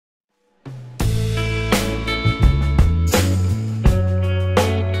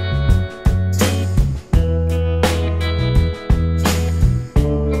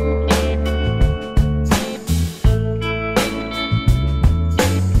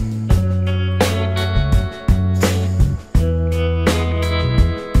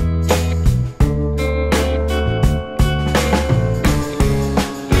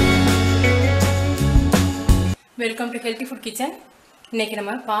Welcome to healthy food kitchen. இன்றைக்கி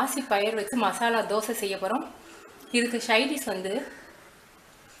நம்ம பாசி பயிர் வச்சு மசாலா தோசை செய்ய போகிறோம். இதுக்கு சைடிஷ் வந்து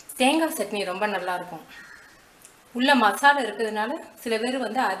தேங்காய் சட்னி ரொம்ப நல்லாயிருக்கும். உள்ள மசாலா இருக்கிறதுனால சில பேர்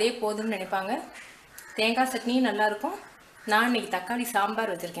வந்து அதே போதும்னு நினைப்பாங்க. தேங்காய் சட்னியும் நல்லாயிருக்கும். நான் இன்றைக்கி தக்காளி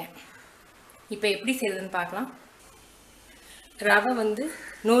சாம்பார் வச்சுருக்கேன். இப்போ எப்படி செய்யுதுன்னு பார்க்கலாம். ரவை வந்து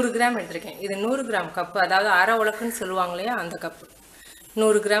 100 கிராம் எடுத்திருக்கேன். இது 100 கிராம் கப்பு, அதாவது அரை உலக்குன்னு சொல்லுவாங்க இல்லையா, அந்த கப்பு.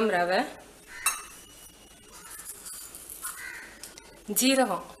 100 கிராம் ரவை.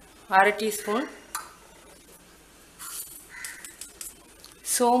 ஜீரகம் 1/2 டீஸ்பூன்,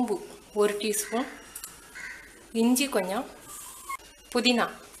 சோம்பு 1 டீஸ்பூன், இஞ்சி கொஞ்சம், புதினா,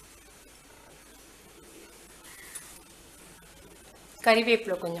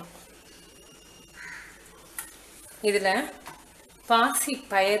 கறிவேப்பிலை கொஞ்சம். இதில் பாசி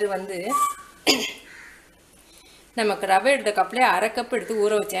பயிறு வந்து நமக்கு ரவை எடுத்த கப்லேயே அரை கப் எடுத்து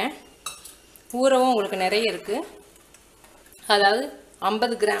ஊற வச்சேன். ஊறவும் உங்களுக்கு நிறைய இருக்குது, அதாவது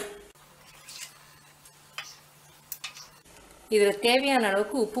 50 கிராம். இதில் தேவையான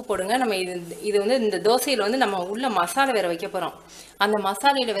அளவுக்கு உப்பு போடுங்க. நம்ம இது வந்து இந்த தோசையில் வந்து நம்ம உள்ள மசாலா வேறு வைக்க போகிறோம். அந்த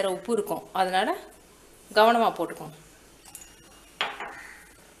மசாலையில் வேறு உப்பு இருக்கும், அதனால் கவனமாக போட்டுக்கோங்க.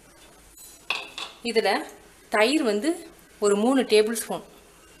 இதில் தயிர் வந்து ஒரு 3 டேபிள் ஸ்பூன்.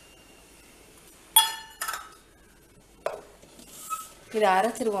 இதை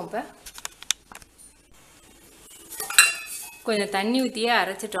அரைச்சிடுவோம். இப்போ கொஞ்சம் தண்ணி ஊற்றியே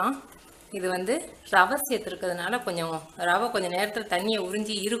அரைச்சிட்டோம். இது வந்து ரவை சேர்த்துருக்கிறதுனால ரவை கொஞ்சம் நேரத்தில் தண்ணியை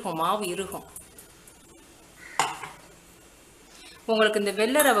உறிஞ்சி இருக்கும், மாவு இருக்கும். உங்களுக்கு இந்த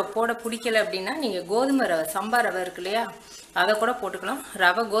வெள்ளை ரவை போட பிடிக்கல அப்படின்னா நீங்கள் கோதுமை ரவை, சம்பா ரவை இருக்கு இல்லையா, அதை கூட போட்டுக்கலாம்.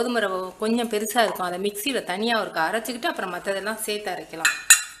 ரவை கோதுமை ரவை கொஞ்சம் பெருசாக இருக்கும், அதை மிக்சியில் தனியாக ஒரு அரைச்சிக்கிட்டு அப்புறம் மற்றதெல்லாம் சேர்த்து அரைக்கலாம்.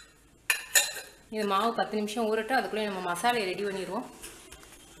 இது மாவு 10 நிமிஷம் ஊறட்டும். அதுக்குள்ளே நம்ம மசாலையை ரெடி பண்ணிடுவோம்.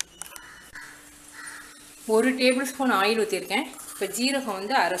 1 டேபிள் ஸ்பூன் ஆயில் ஊற்றிருக்கேன். இப்போ ஜீரகம்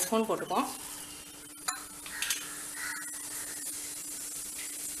வந்து 1/2 ஸ்பூன் போட்டுப்போம்.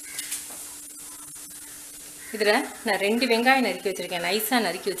 இதில் நான் 2 வெங்காயம் நறுக்கி வச்சுருக்கேன், நைஸாக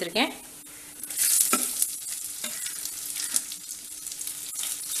நறுக்கி வச்சுருக்கேன்.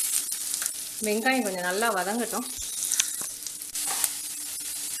 வெங்காயம் கொஞ்சம் நல்லா வதங்கட்டும்.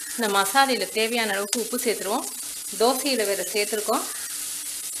 இந்த மசாலையில் தேவையான அளவுக்கு உப்பு சேர்த்துருவோம். தோசையில் வேறு சேர்த்துருக்கோம்.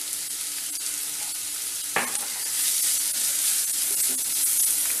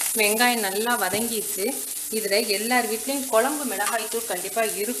 வெங்காயம் நல்லா வதங்கிடுச்சு. இதில் எல்லார் வீட்லேயும் குழம்பு மிளகாய்த்தூள்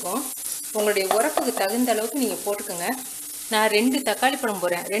கண்டிப்பாக இருக்கும். உங்களுடைய உரப்புக்கு தகுந்த அளவுக்கு நீங்கள் போட்டுக்கோங்க. நான் 2 தக்காளி பழம்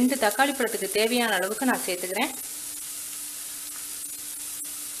போடுறேன். 2 தக்காளி பழத்துக்கு தேவையான அளவுக்கு நான் சேர்த்துக்கிறேன்.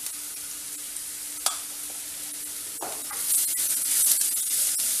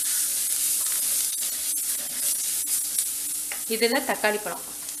 இதில் தக்காளி பழம்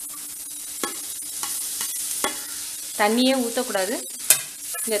தண்ணியே ஊற்றக்கூடாது.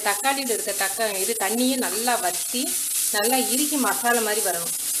 இந்த தக்காளியில் இருக்க இது தண்ணியை நல்லா வற்றி நல்லா இறுக்கி மசாலா மாதிரி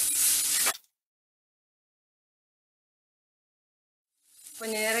வரணும்.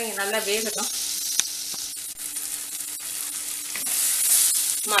 கொஞ்சம் நேரம் நல்லா வேகட்டும்.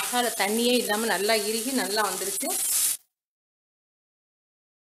 மசாலா தண்ணியே இல்லாமல் நல்லா இறுகி நல்லா வந்துருச்சு.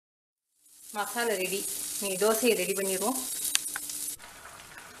 மசாலா ரெடி. நீங்கள் தோசையை ரெடி பண்ணிடுவோம்.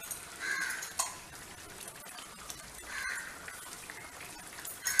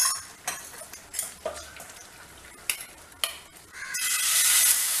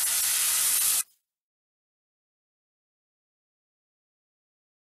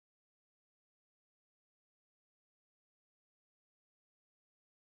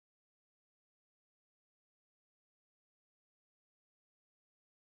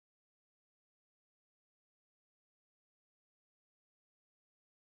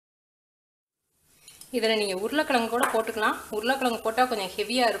 இதில் நீங்கள் உருளைக்கிழங்கு கூட போட்டுக்கலாம். உருளைக்கிழங்கு போட்டால் கொஞ்சம்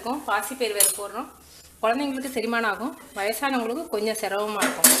ஹெவியாக இருக்கும். பாசிப்பயிறு வேறு போடுறோம். குழந்தைங்களுக்கு செரிமானம் ஆகும், வயசானவங்களுக்கு கொஞ்சம் சிரமமாக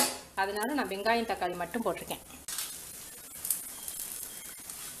இருக்கும். அதனால நான் வெங்காயம் தக்காளி மட்டும் போட்டிருக்கேன்.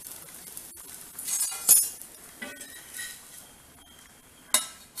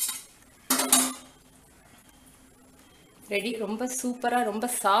 ரெடி. ரொம்ப சூப்பராக, ரொம்ப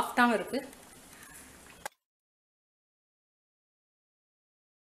சாஃப்டாகவும் இருக்குது.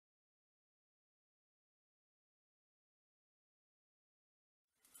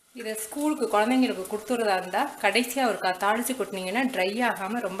 இதை ஸ்கூலுக்கு குழந்தைங்களுக்கு கொடுத்துறதா இருந்தால் கடைசியாக ஒரு தாளித்து கொட்டினீங்கன்னா ட்ரை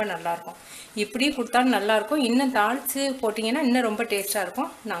ஆகாமல் ரொம்ப நல்லாயிருக்கும். இப்படி கொடுத்தாலும் நல்லாயிருக்கும். இன்னும் தாளித்து போட்டிங்கன்னா இன்னும் ரொம்ப டேஸ்ட்டாக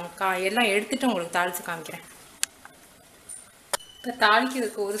இருக்கும். நான் எல்லாம் எடுத்துகிட்டு உங்களுக்கு தாளித்து காமிக்கிறேன். இப்போ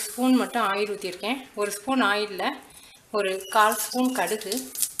தாளிக்கிறதுக்கு 1 ஸ்பூன் மட்டும் ஆயில் ஊற்றிருக்கேன். 1 ஸ்பூன் ஆயிலில் ஒரு 1/4 ஸ்பூன் கடுகு,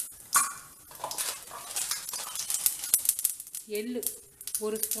 எள்ளு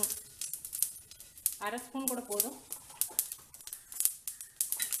 1 ஸ்பூன், 1/2 ஸ்பூன் கூட போதும்.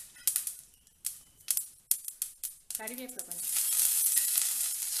 கறிவேப்பிலை கொஞ்சம்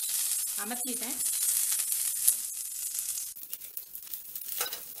அமர்த்திட்டேன்.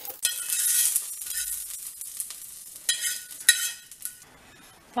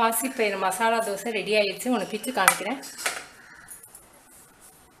 பாசிப்பயிறு மசாலா தோசை ரெடி ஆயிடுச்சு. ஒன்று பிச்சு காமிக்கிறேன்.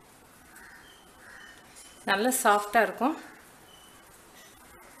 நல்லா சாஃப்டாக இருக்கும்.